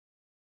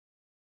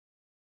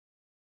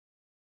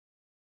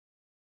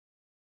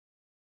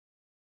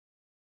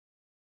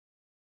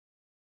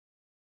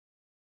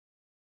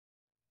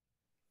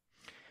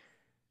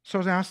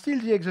So there are still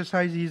the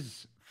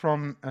exercises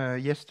from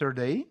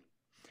yesterday,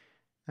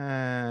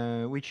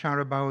 which are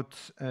about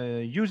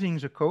using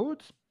the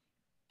code,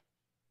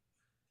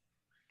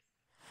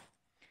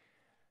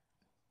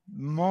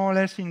 more or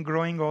less in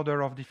growing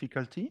order of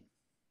difficulty.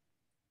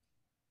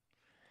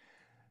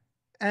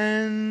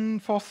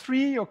 And for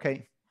 3,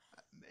 okay.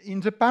 In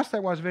the past,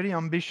 I was very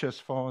ambitious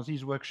for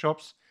these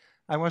workshops.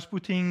 I was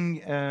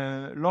putting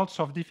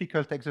lots of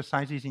difficult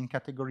exercises in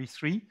category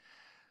 3,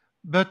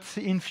 but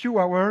in few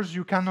hours,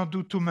 you cannot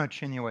do too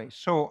much anyway.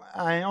 So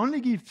I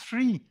only give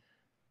 3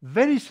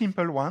 very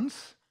simple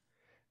ones,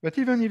 but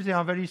even if they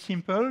are very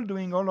simple,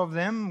 doing all of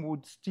them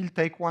would still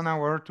take 1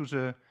 hour to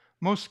the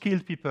most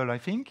skilled people, I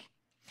think.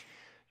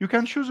 You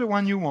can choose the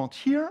one you want.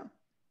 Here,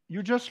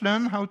 you just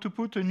learn how to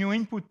put a new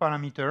input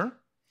parameter,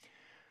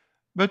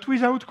 but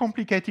without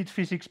complicated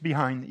physics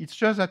behind. It's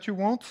just that you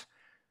want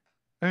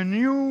a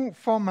new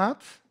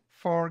format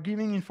for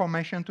giving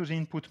information to the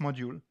input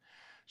module.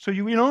 So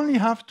you will only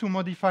have to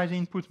modify the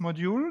input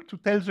module to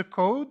tell the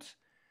code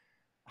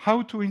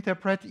how to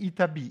interpret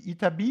eta b.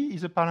 Eta b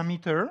is a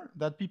parameter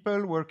that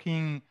people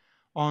working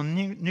on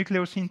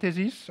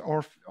nucleosynthesis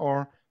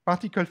or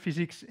particle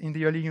physics in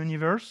the early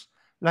universe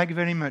like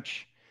very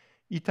much.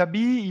 Eta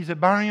b is a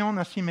baryon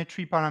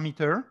asymmetry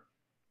parameter.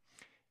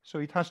 So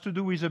it has to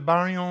do with the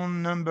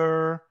baryon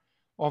number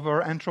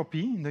over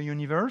entropy in the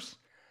universe.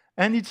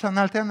 And it's an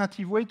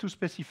alternative way to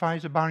specify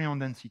the baryon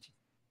density.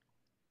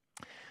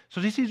 So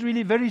this is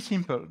really very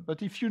simple.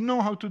 But if you know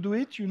how to do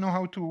it, you know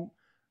how to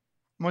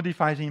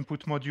modify the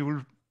input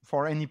module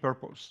for any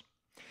purpose.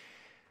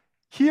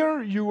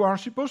 Here, you are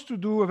supposed to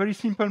do a very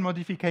simple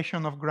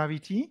modification of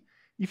gravity.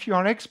 If you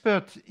are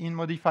expert in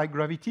modified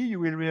gravity, you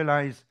will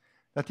realize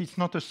that it's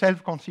not a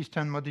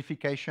self-consistent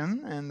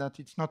modification and that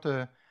it's not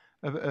a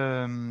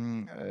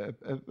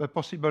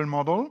possible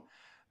model.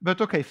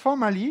 But okay,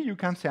 formally, you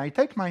can say, I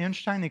take my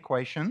Einstein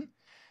equation,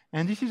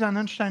 and this is an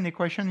Einstein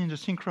equation in the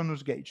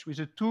synchronous gauge with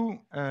the 2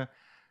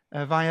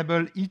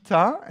 variable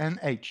eta and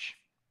h.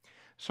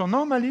 So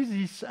normally,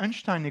 this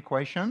Einstein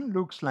equation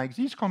looks like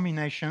this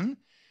combination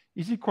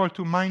is equal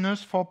to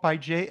minus 4 pi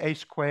j a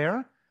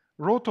square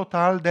rho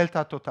total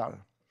delta total.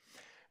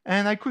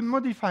 And I could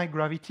modify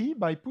gravity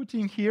by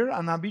putting here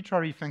an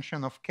arbitrary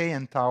function of k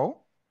and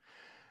tau.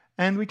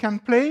 And we can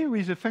play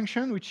with a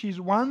function which is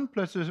 1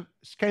 plus a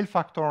scale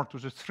factor to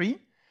the 3.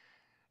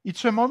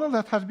 It's a model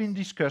that has been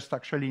discussed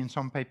actually in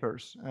some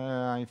papers.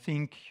 I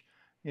think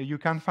you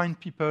can find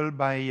people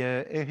by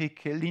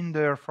Eric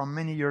Linder from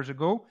many years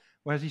ago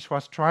where this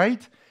was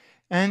tried.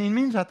 And it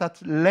means that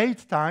at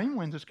late time,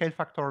 when the scale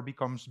factor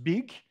becomes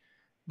big,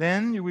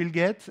 then you will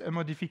get a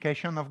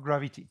modification of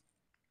gravity.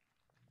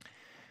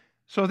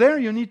 So there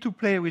you need to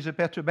play with the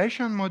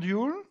perturbation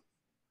module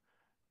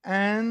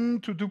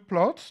and to do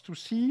plots to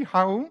see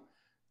how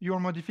your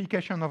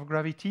modification of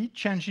gravity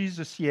changes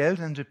the CLs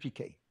and the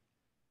pK.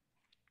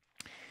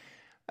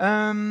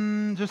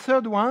 The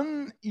third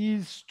one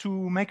is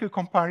to make a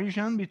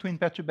comparison between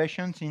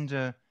perturbations in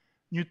the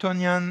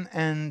Newtonian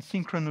and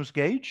synchronous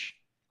gauge.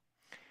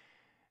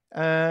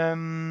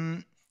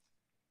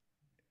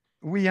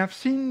 We have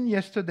seen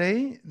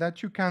yesterday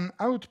that you can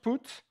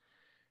output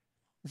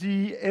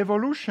the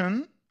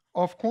evolution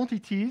of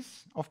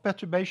quantities of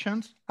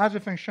perturbations as a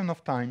function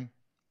of time.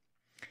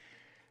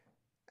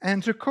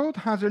 And the code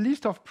has a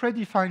list of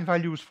predefined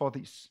values for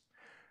this.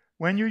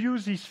 When you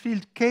use this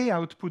field k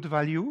output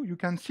value, you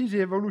can see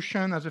the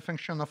evolution as a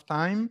function of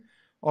time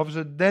of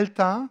the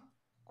delta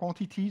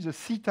quantity, the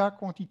theta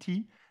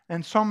quantity,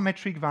 and some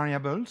metric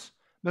variables,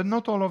 but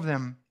not all of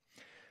them.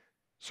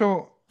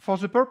 So for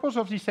the purpose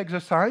of this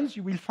exercise,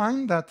 you will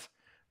find that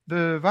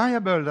the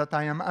variable that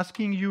I am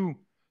asking you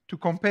to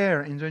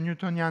compare in the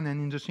Newtonian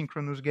and in the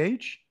synchronous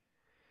gauge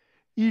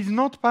is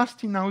not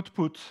passed in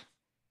output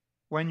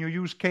when you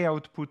use k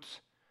output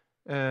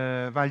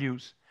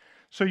values.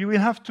 So you will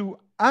have to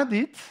add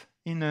it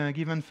in a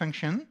given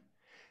function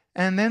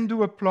and then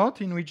do a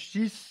plot in which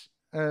this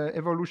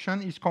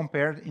evolution is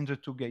compared in the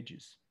 2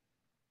 gauges.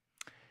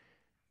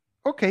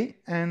 Okay,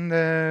 and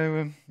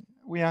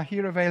we are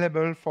here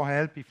available for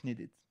help if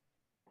needed.